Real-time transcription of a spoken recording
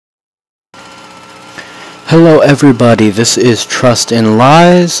Hello everybody, this is Trust in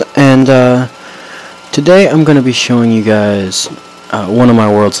Lies, and today I'm going to be showing you guys one of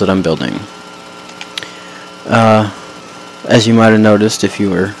my worlds that I'm building. As you might have noticed if you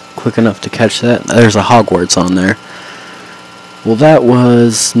were quick enough to catch that, there's a Hogwarts on there. Well, that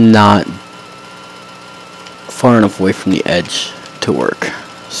was not far enough away from the edge to work,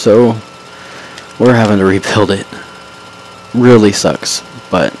 so we're having to rebuild it. Really sucks,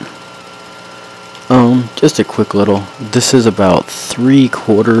 but just a quick little, this is about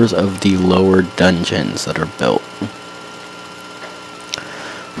 3/4 of the lower dungeons that are built.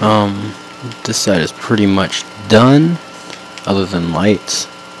 This side is pretty much done, other than lights,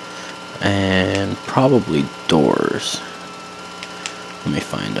 and probably doors. Let me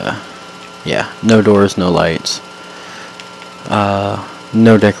find yeah, no doors, no lights.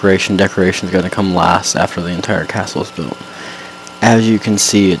 No decoration. Decoration's gonna come last after the entire castle is built. As you can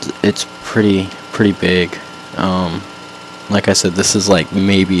see, it's pretty big. Like I said, this is like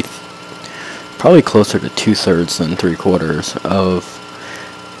maybe probably closer to 2/3 than 3/4 of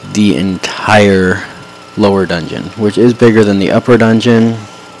the entire lower dungeon, which is bigger than the upper dungeon,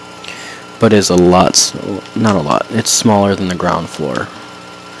 but is not a lot, it's smaller than the ground floor.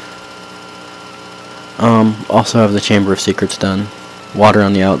 Also have the Chamber of Secrets done. Water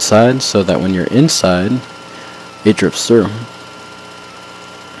on the outside so that when you're inside it drips through,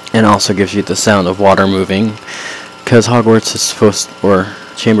 and also gives you the sound of water moving, because Hogwarts is or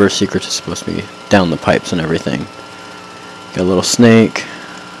Chamber of Secrets is supposed to be down the pipes and everything. Got a little snake.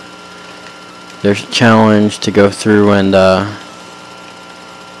 There's a challenge to go through, and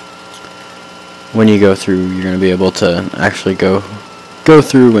when you go through, you're going to be able to actually go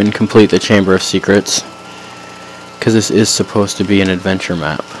through and complete the Chamber of Secrets, because this is supposed to be an adventure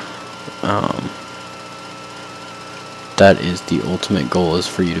map. That is the ultimate goal, is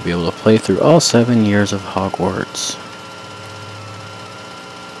for you to be able to play through all 7 years of Hogwarts.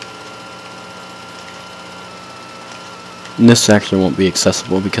 And this actually won't be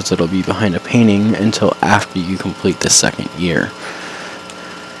accessible because it'll be behind a painting until after you complete the 2nd year.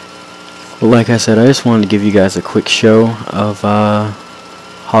 But like I said, I just wanted to give you guys a quick show of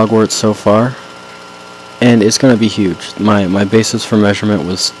Hogwarts so far. And it's going to be huge. My basis for measurement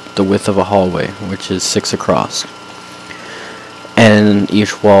was the width of a hallway, which is 6 across. And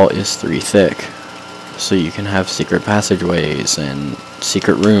each wall is 3 thick, so you can have secret passageways and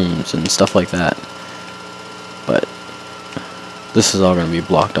secret rooms and stuff like that. But this is all going to be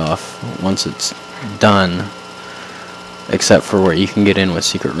blocked off once it's done, except for where you can get in with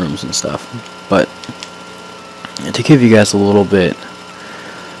secret rooms and stuff. But to give you guys a little bit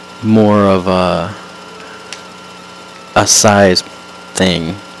more of a size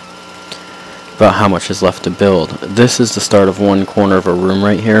thing about how much is left to build. This is the start of one corner of a room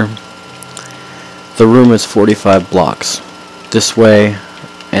right here. The room is 45 blocks this way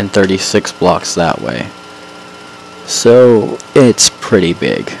and 36 blocks that way. So it's pretty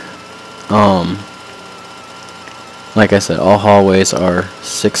big. Like I said, all hallways are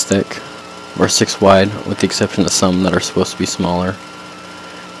 6 thick or 6 wide, with the exception of some that are supposed to be smaller.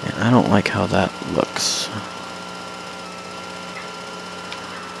 And I don't like how that looks.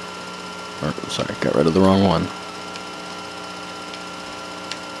 Or, sorry, got rid of the wrong one.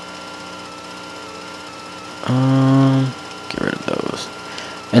 Get rid of those.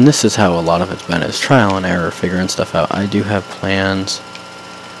 And this is how a lot of it's been, is trial and error, figuring stuff out. I do have plans.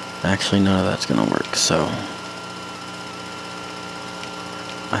 Actually, none of that's gonna work, so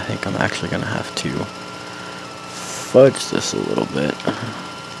I think I'm actually gonna have to fudge this a little bit.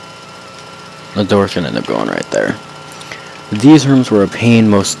 The door's gonna end up going right there. These rooms were a pain.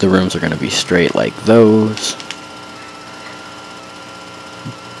 Most of the rooms are going to be straight like those.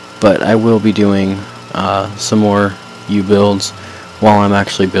 But I will be doing some more U-builds while I'm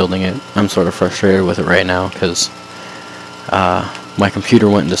actually building it. I'm sort of frustrated with it right now because my computer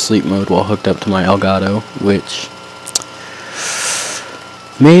went into sleep mode while hooked up to my Elgato, which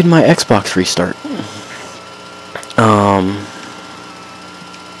made my Xbox restart.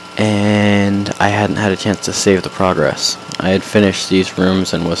 And I hadn't had a chance to save the progress. I had finished these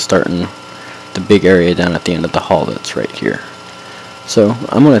rooms and was starting the big area down at the end of the hall that's right here. So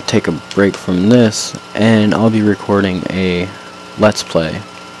I'm going to take a break from this, and I'll be recording a Let's Play,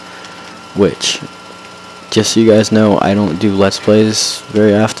 which, just so you guys know, I don't do Let's Plays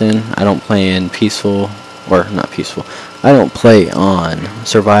very often. I don't play in peaceful, or not peaceful, I don't play on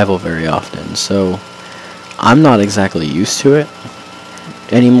survival very often, so I'm not exactly used to it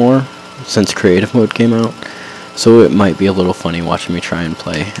anymore since creative mode came out, so it might be a little funny watching me try and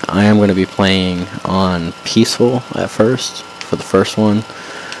play. I am going to be playing on peaceful at first for the first one,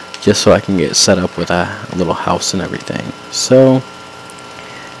 just so I can get set up with a little house and everything. So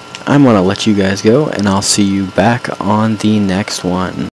I'm gonna let you guys go, and I'll see you back on the next one.